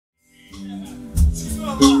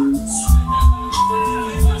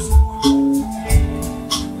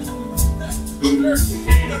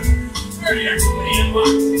Riders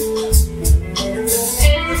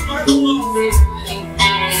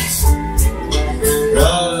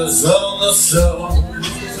on the stone,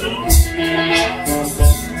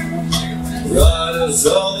 riders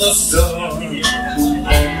on the stone.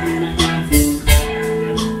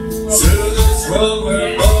 To this world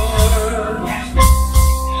we're born,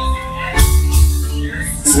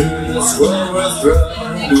 to this world we're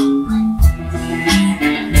thrown,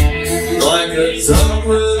 like a dog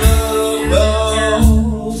without a bone.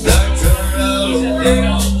 Back to hell,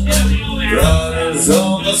 riders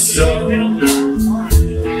on the stone.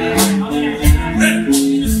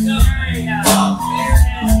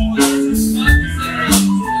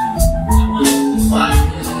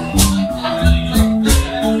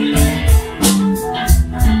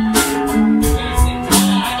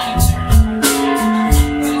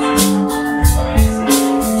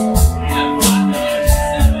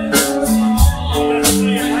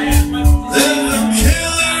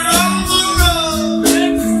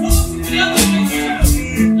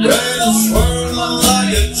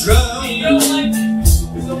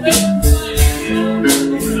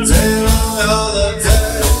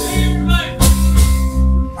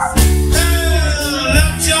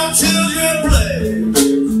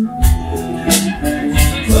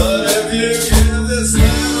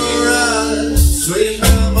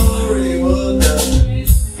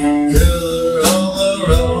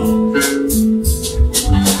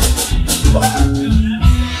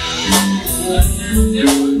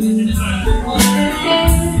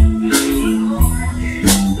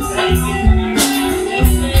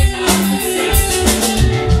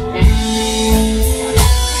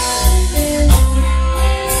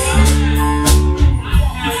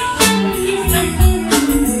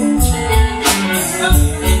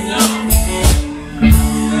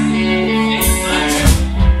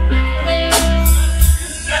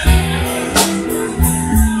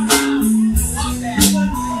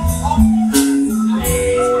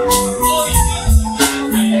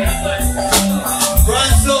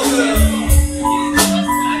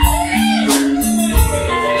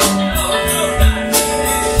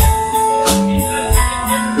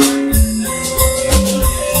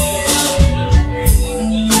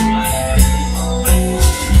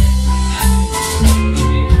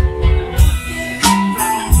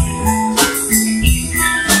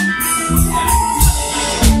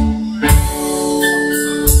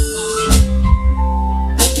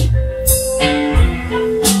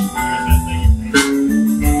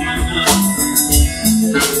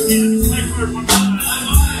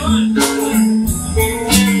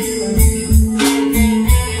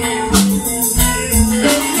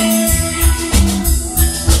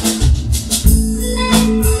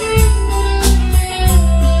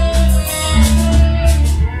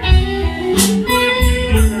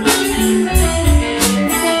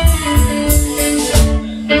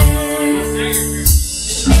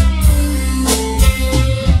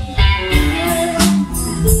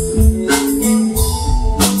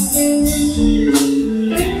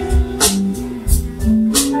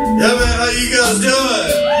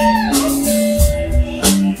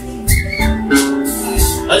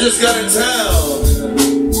 I just got in town.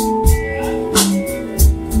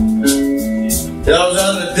 Yeah, I was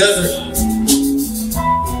out in the desert.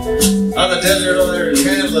 On the desert over there in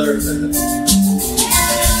Chandler.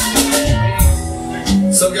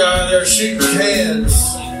 Some guy out there shooting cans.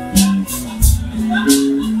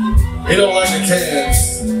 He don't like the cans.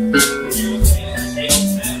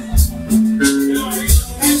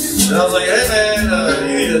 And I was like, hey man,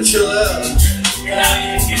 you need to chill out.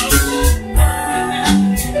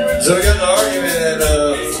 So we got in an argument and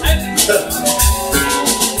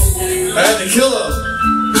I had to kill him.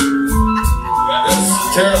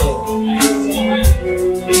 That's terrible.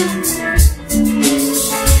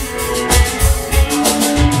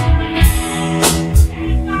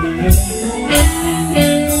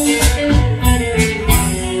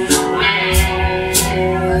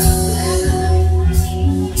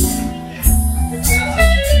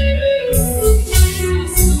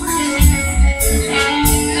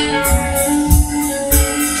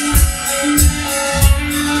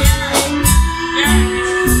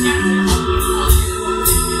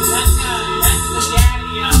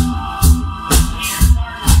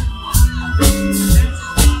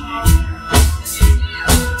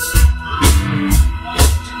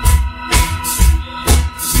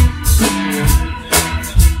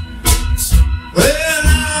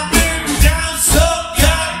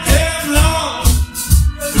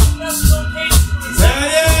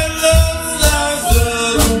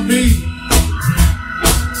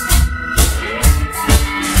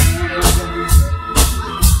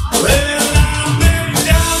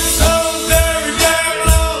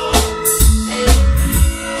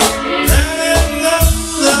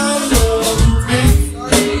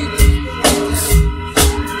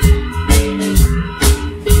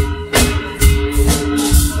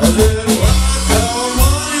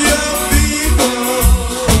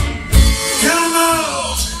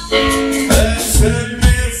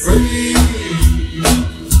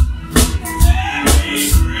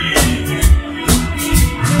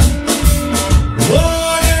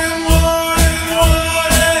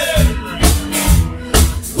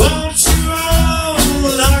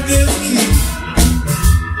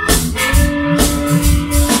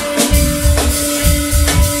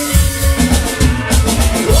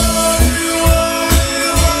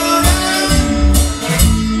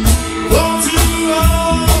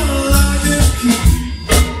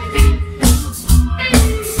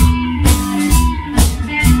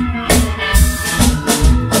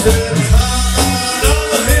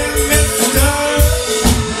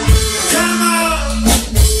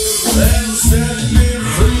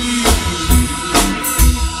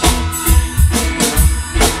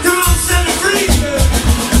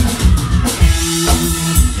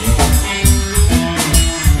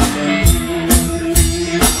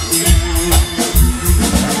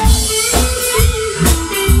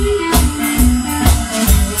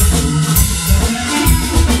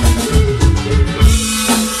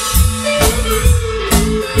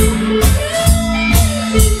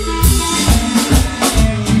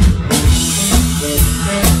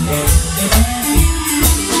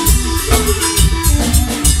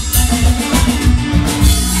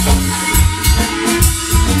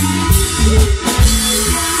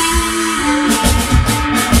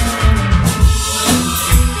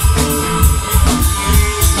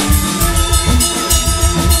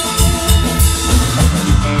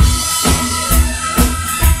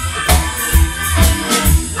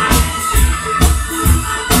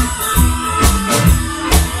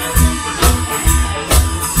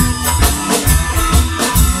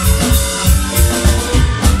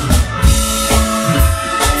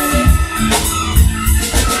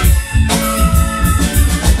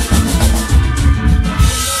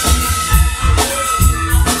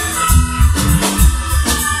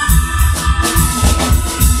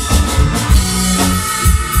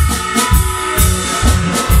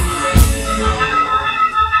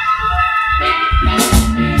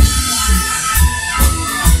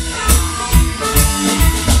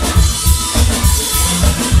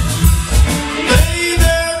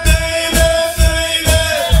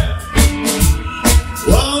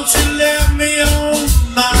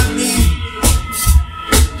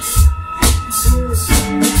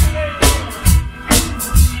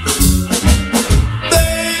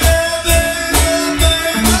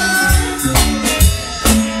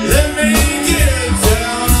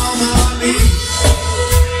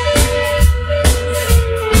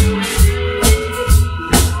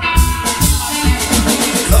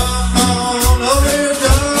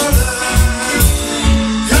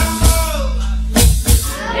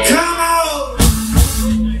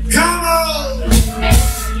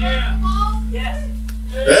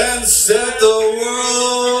 and set the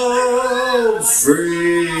world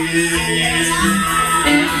free.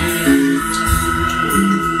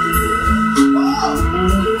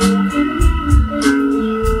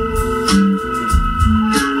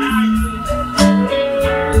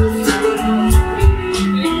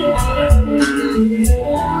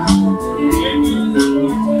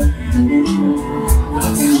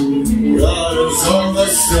 Riders on the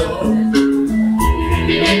storm,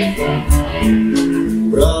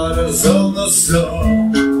 riders on the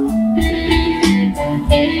storm,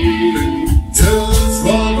 to this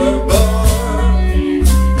rubber bar,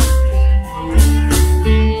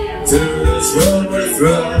 to this rubber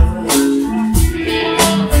thread,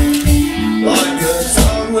 like a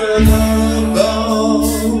dog without a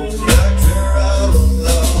bone, nectar out of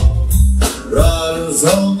love. Riders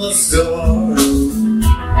on the storm.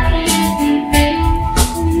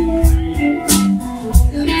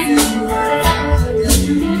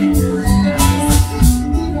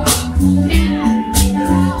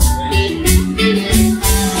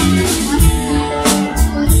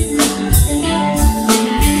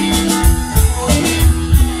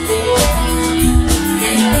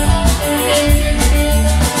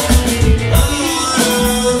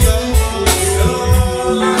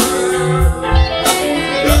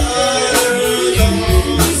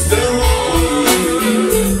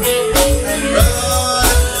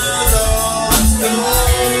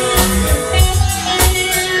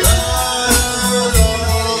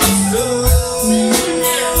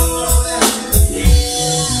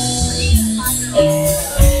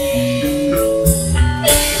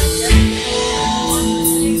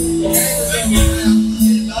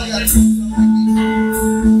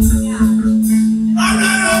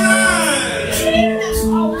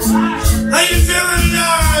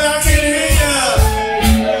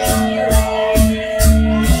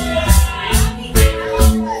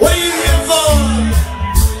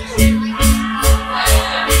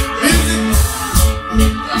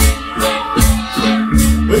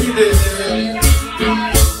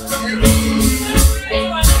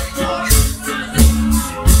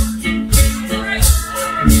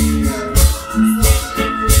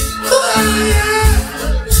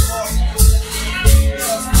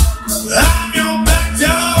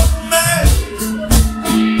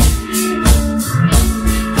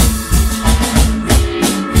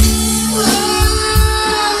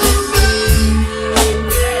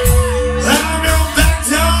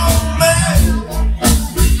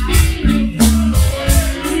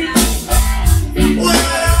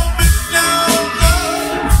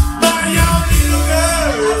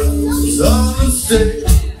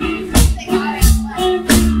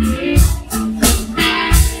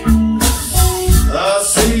 I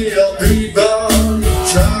see your people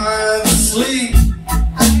trying to sleep.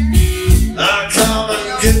 I come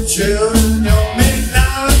and get you in your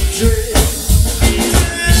midnight dream.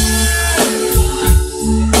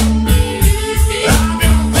 I'm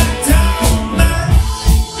your bedtime man.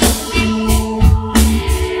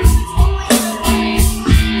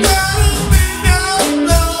 Let me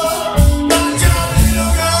know, my Johnny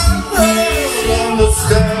girl,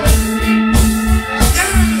 understand.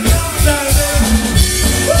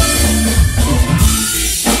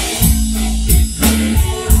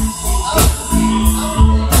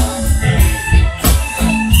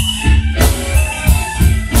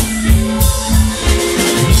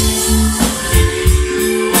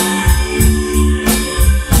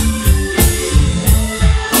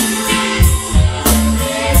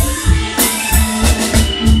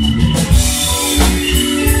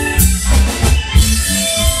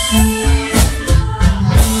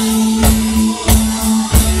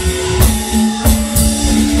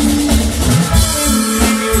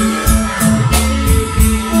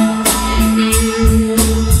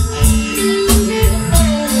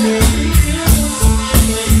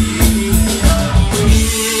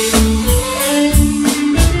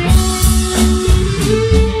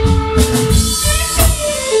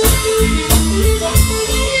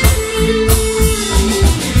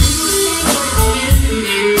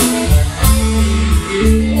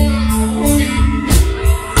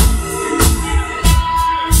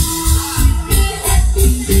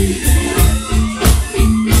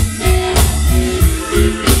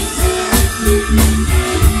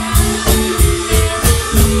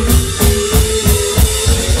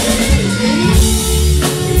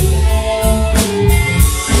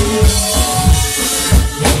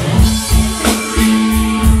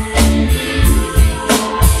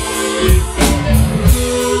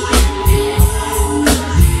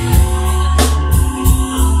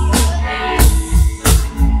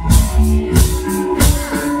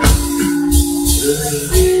 I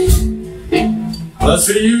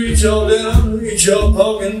see you eat your dinner, eat your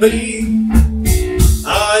pork and beef.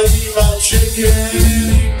 I eat my chicken and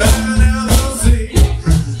eat banana seed.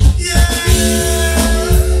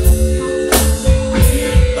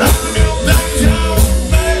 I'm your backyard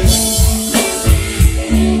man.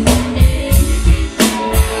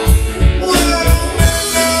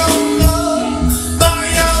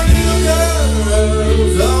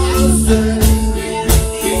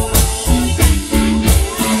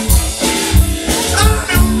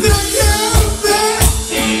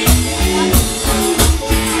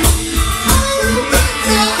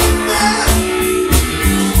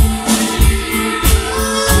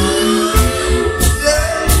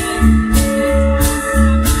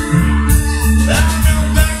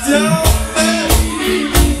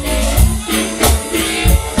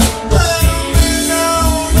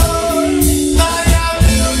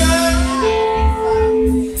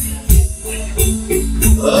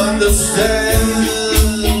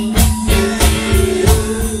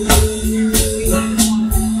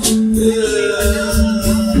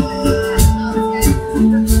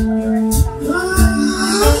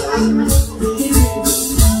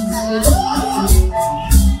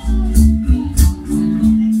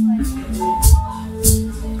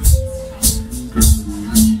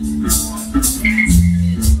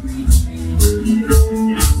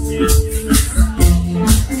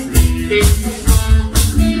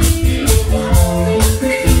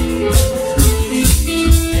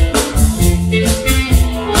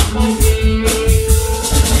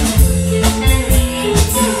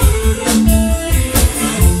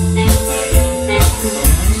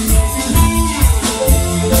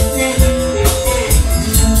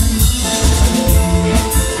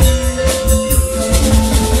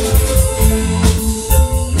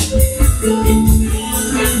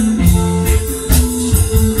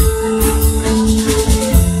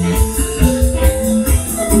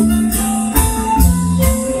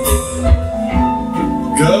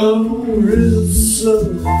 Go real slow,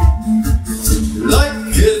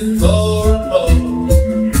 like it for a more.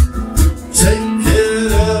 Take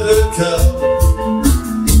it out of cup,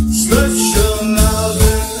 specialize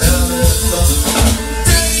in having fun.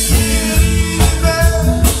 Take it easy,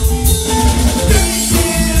 man. Take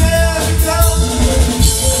it out of cup.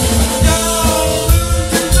 Don't lose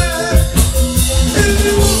your man. If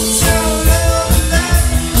you won't shout out the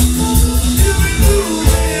name, you'll be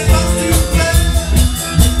moving up to play.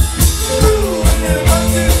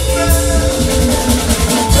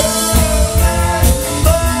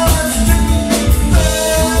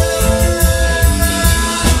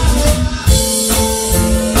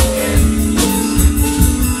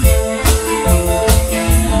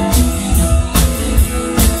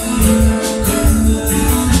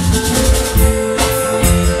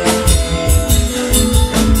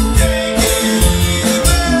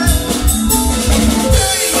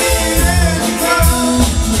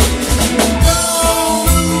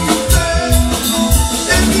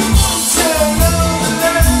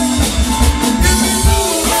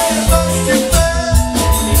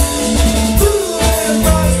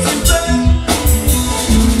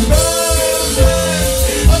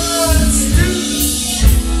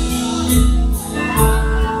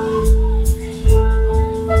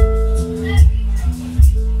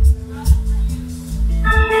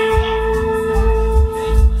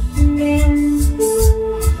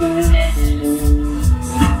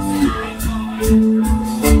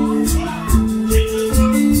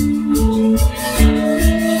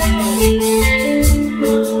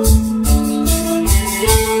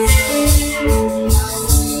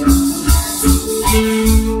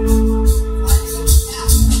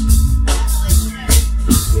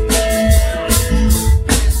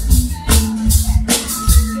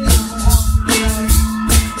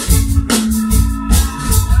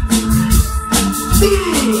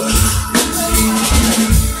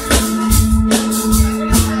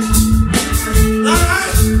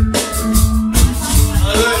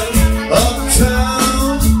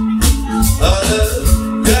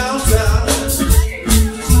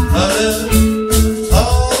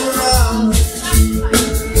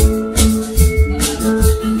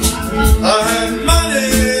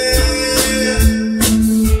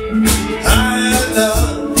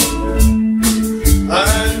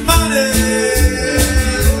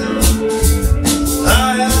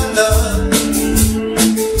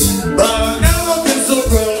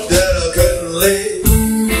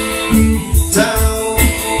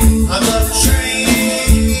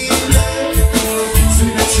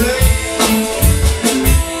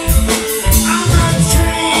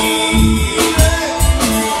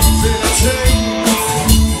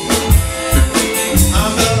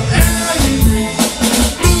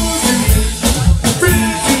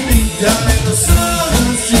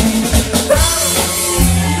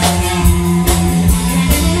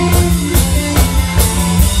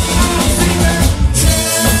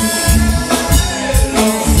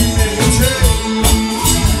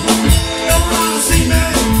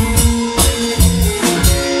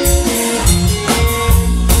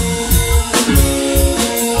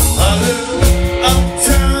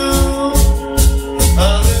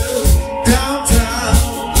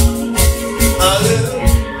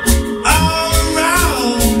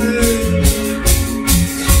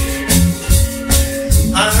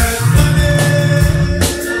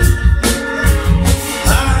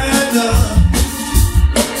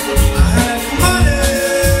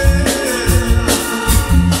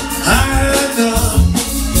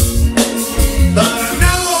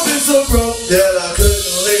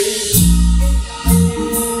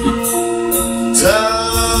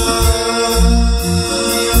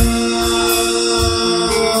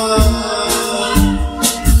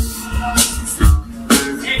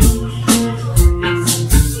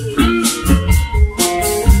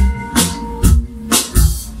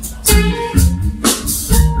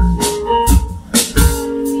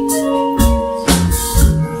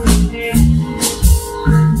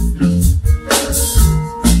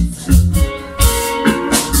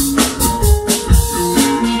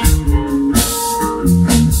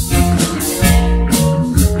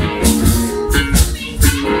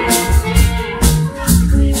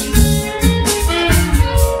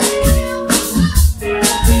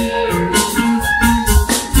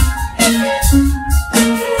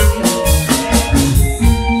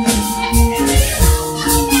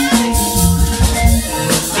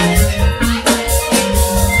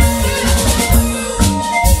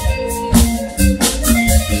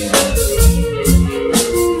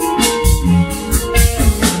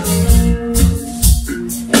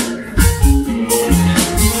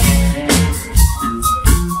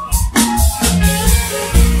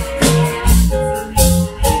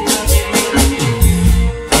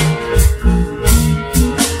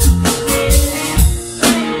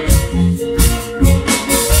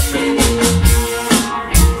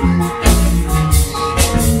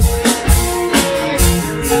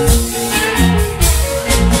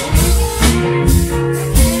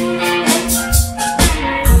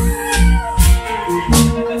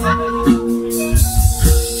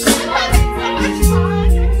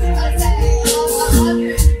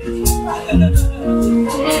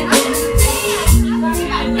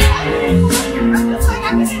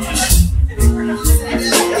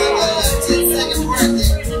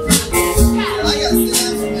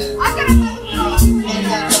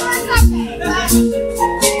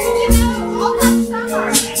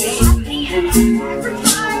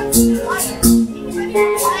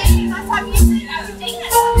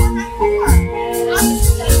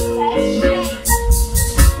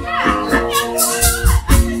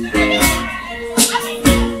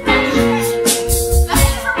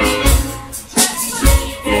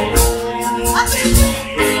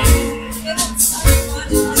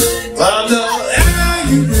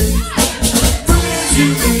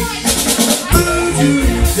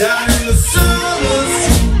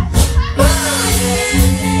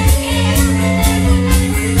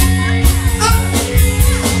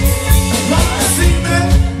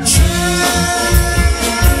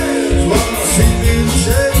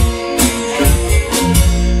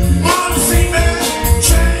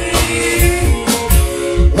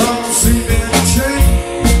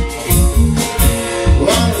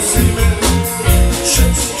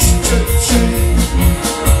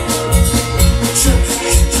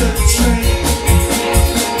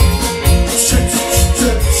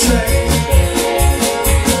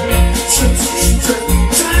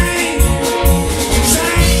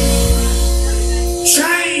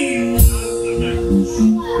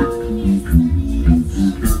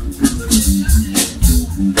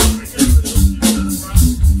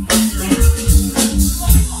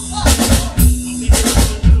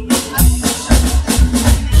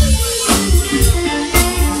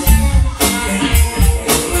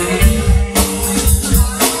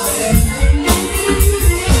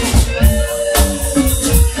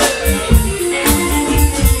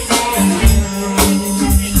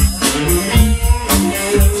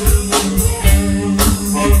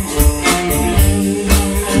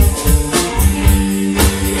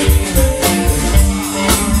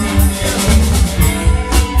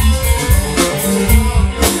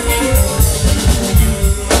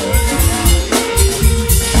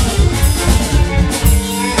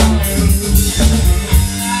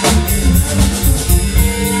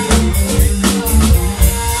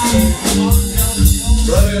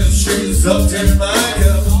 up to my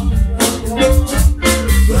cup.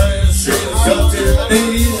 Running the streets up to my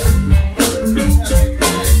knees.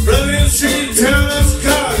 Running the street town of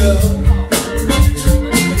Chicago.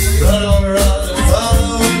 Run on the road and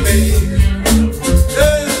follow me.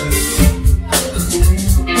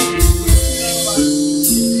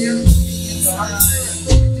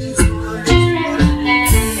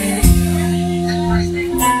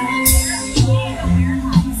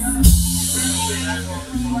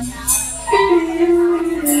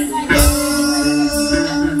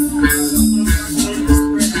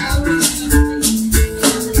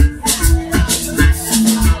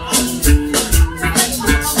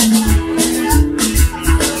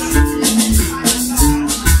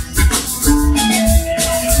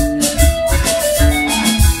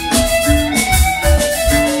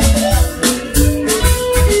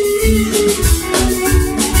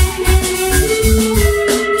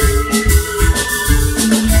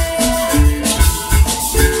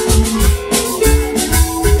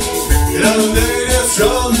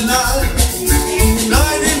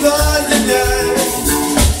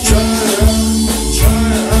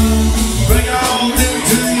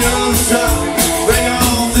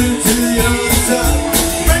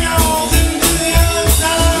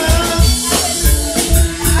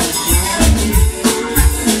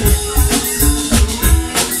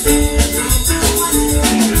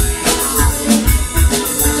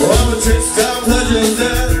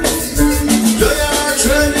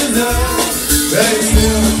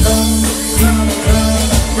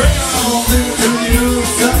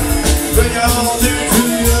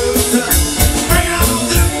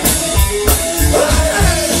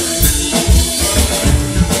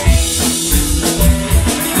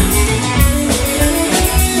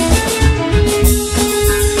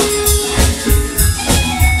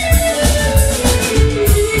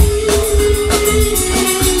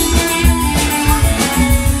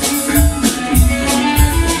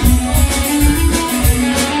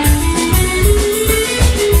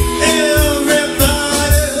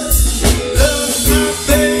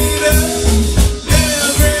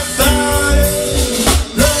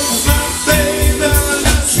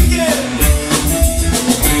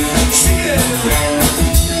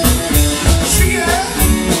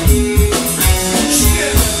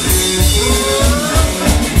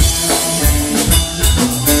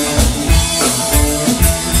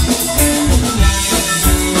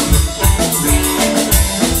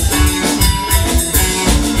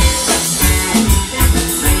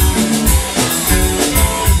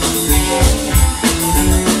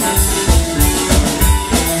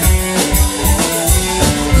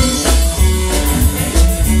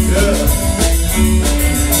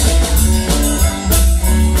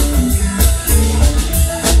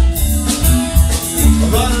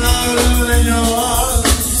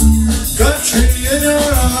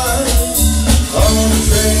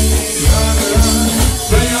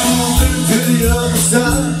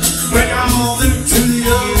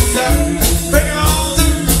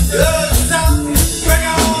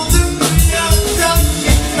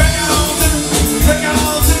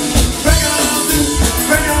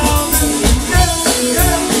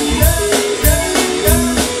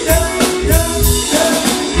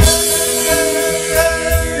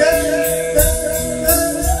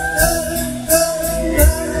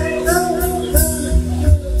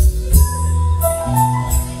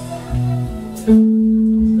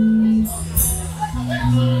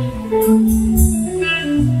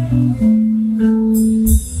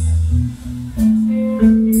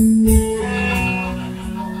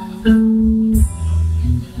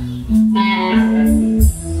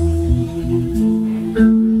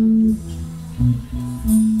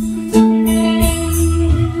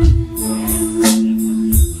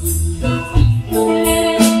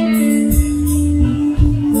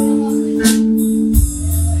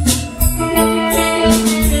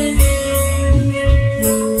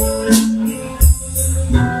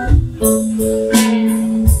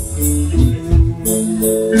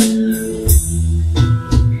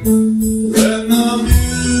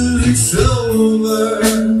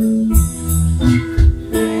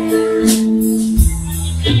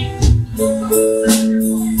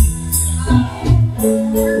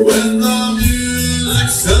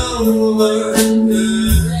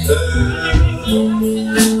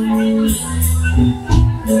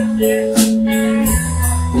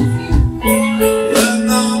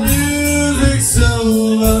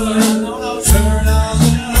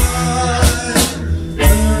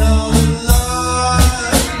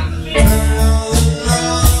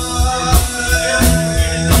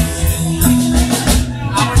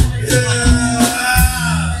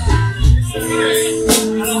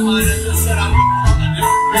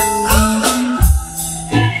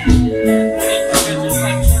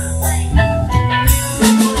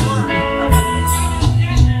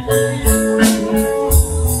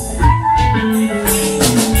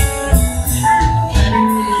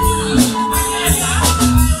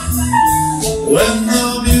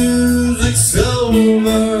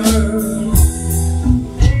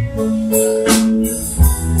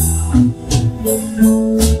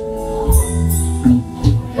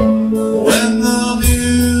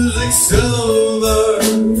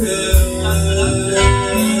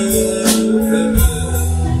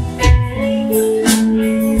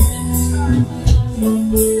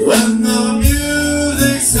 when the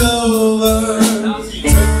music's over,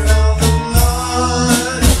 turn out the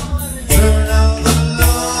light, turn out the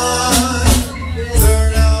light,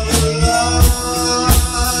 turn out the light.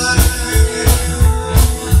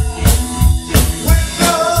 When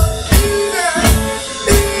the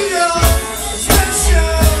eater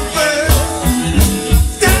special bell,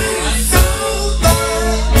 dance over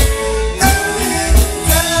every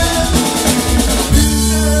day.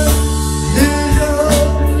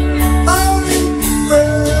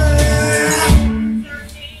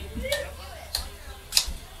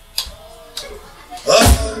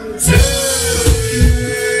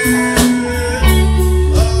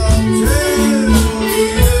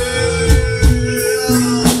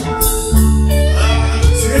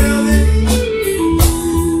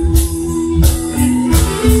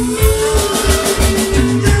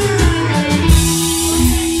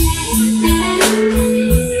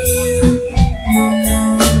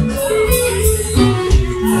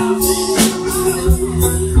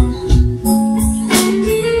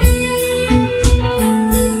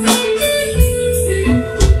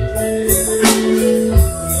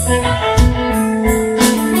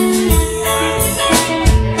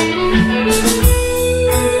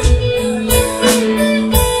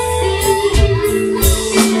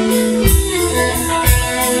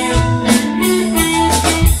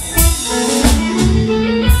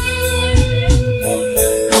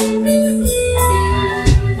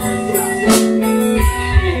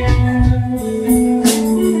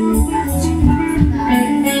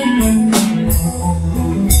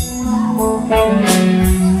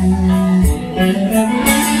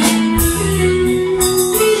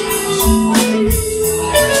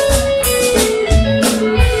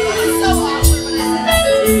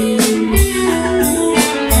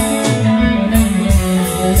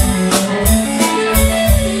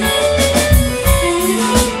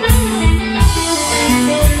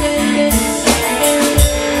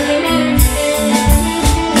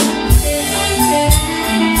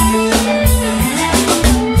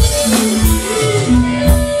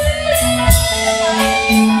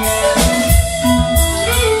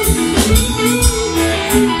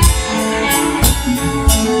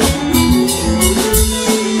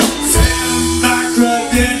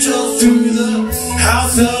 Through the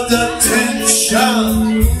house of detention,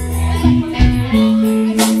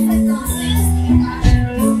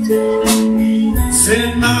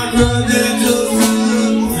 send my credentials to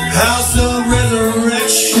the house of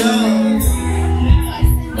resurrection.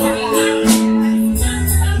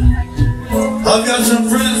 I've got some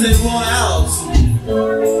friends that want out.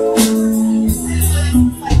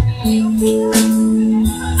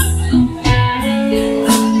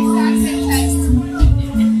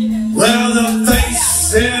 Well, the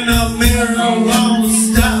face in the mirror won't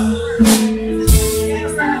stop.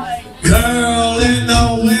 Girl in the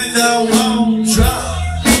window won't drop.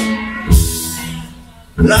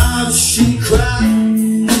 Live she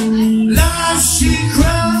cried, live she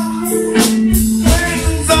cried,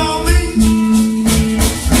 waiting for me.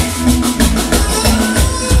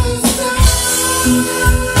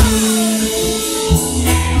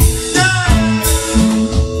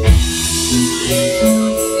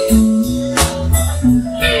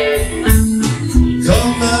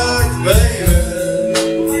 Come back, baby,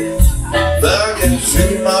 back into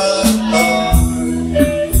my heart.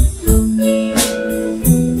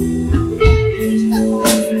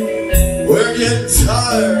 We're getting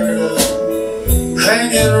tired of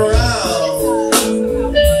hanging around.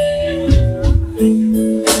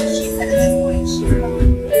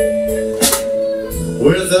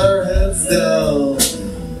 With our heads down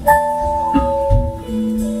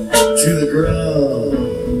to the ground.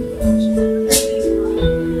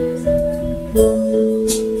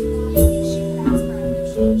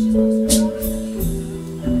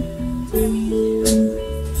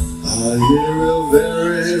 I hear a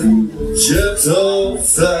very gentle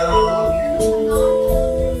sound.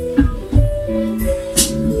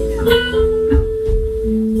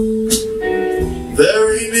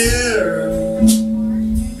 Very near,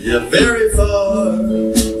 yet very far.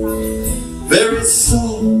 Very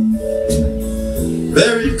soft,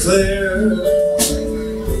 very clear.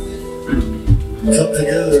 Come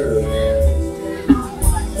together.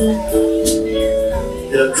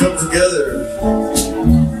 Yeah, come together.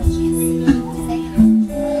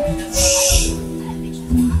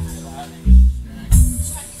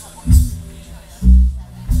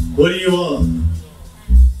 What do you want?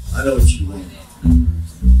 I know what you want.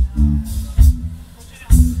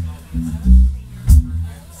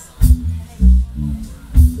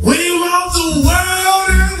 We want the world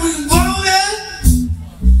and we want it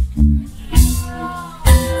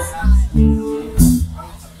We want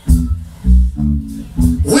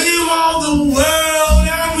the world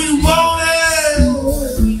and we want it.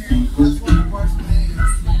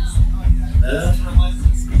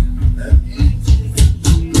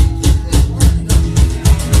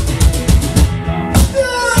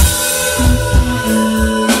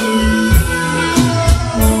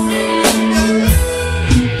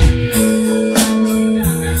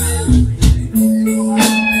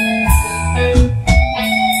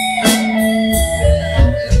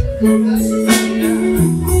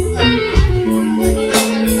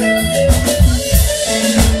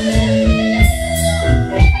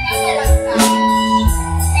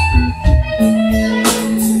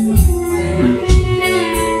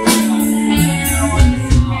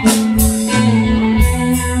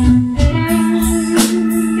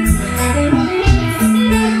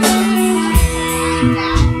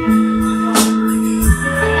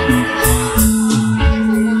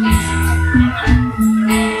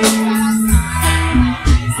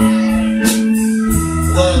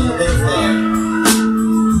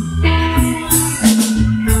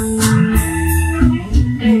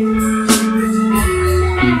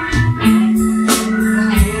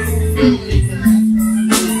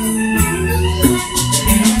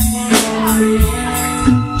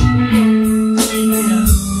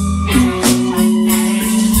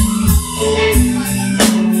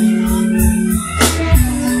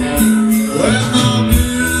 When